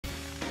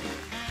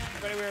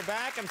everybody. We're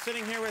back. I'm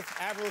sitting here with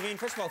Avril Lavigne.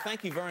 First of all,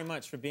 thank you very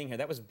much for being here.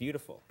 That was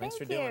beautiful. Thanks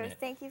for doing it.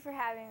 Thank you for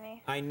having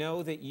me. I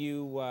know that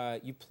you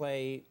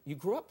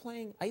grew up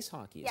playing ice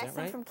hockey, is that right? Yes,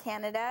 I'm from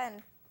Canada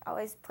and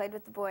always played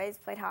with the boys,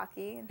 played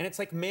hockey. And it's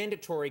like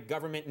mandatory,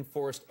 government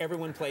enforced,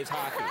 everyone plays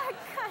hockey.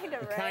 Kind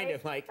of, right? Kind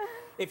of like,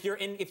 if you're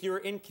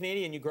in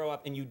Canada and you grow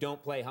up and you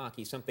don't play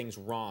hockey, something's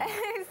wrong.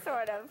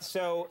 Sort of.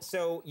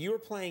 So you were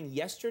playing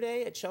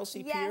yesterday at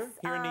Chelsea Pier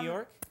here in New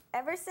York?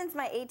 Ever since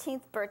my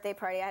 18th birthday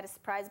party, I had a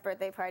surprise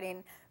birthday party,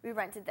 and we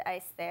rented the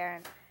ice there.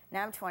 And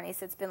now I'm 20,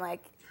 so it's been like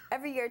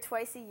every year,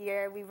 twice a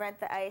year, we rent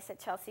the ice at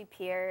Chelsea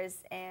Piers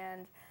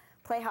and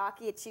play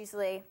hockey. It's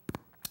usually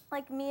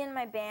like me and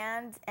my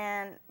band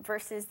and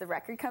versus the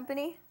record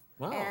company.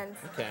 Wow, and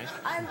okay.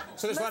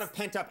 So there's a lot of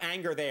pent-up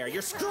anger there.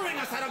 You're screwing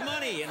us out of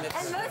money! And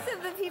most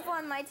of the people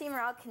on my team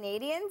are all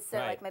Canadian, so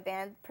right. like my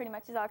band pretty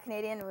much is all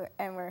Canadian,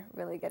 and we're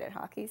really good at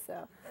hockey,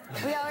 so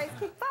we always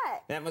kick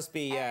butt. That must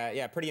be,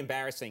 yeah, pretty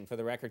embarrassing for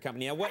the record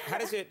company. Now, how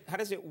does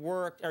it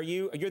work?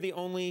 You're the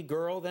only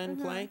girl then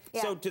playing?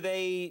 Yeah. So do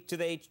they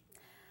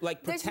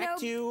like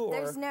protect you? Or?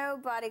 There's no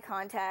body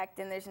contact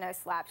and there's no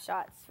slap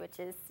shots, which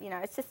is, you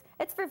know,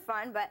 it's for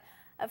fun, but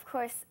of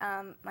course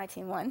my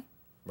team won.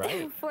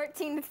 Right.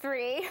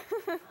 14-3.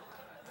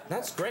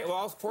 That's great.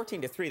 Well,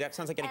 14-3. That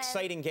sounds like an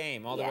exciting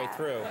game all the way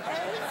through.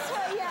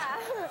 So, yeah,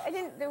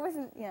 there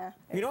wasn't.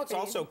 You know what's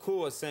also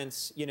cool is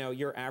since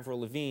you're Avril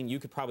Lavigne, you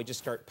could probably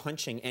just start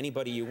punching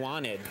anybody you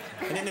wanted,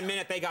 and then the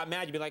minute they got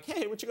mad, you'd be like,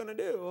 "Hey, what you gonna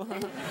do?"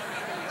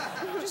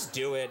 Just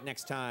do it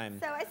next time.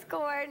 So I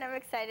scored, and I'm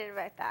excited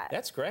about that.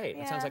 That's great.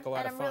 Yeah. That sounds like a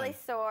lot of fun. And I'm really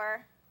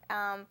sore.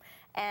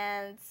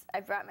 And I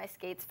brought my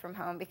skates from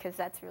home because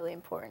that's really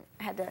important.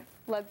 I had to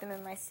lug them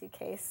in my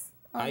suitcase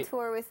on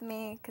tour with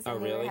me because I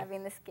knew we were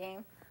having this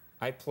game.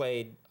 I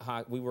played.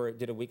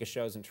 Did a week of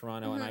shows in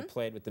Toronto, and I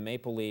played with the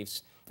Maple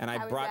Leafs. And I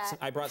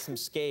brought some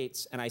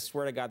skates, and I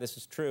swear to God, this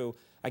is true.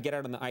 I get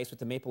out on the ice with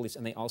the Maple Leafs,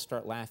 and they all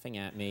start laughing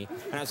at me.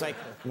 And I was like,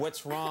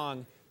 "What's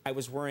wrong?" I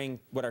was wearing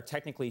what are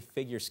technically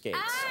figure skates.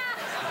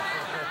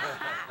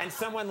 And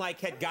someone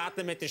had got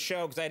them at the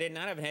show because I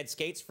haven't had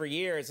skates for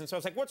years. And so I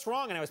was like, "What's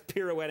wrong?" And I was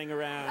pirouetting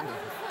around.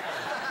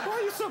 Why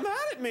are you so mad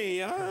at me?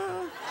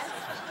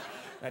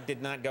 That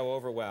did not go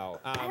over well.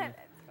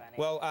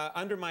 Well,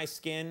 Under My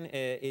Skin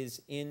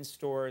is in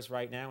stores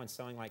right now and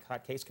selling like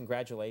hotcakes.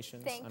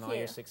 Congratulations on all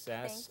your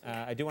success. Thank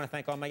you. I do want to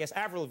thank all my guests.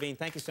 Avril Lavigne,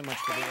 thank you so much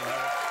for being here.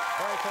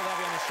 Very cool to have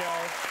you on the show.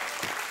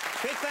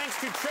 Big thanks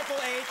to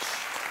Triple H,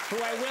 who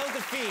I will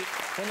defeat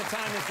when the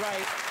time is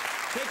right.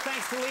 Big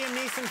thanks to Liam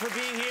Neeson for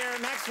being here.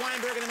 Max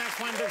Weinberg and the Max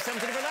Weinberg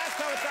 17 for Last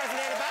Show. It starts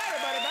today. Bye,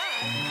 everybody.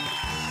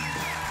 Bye.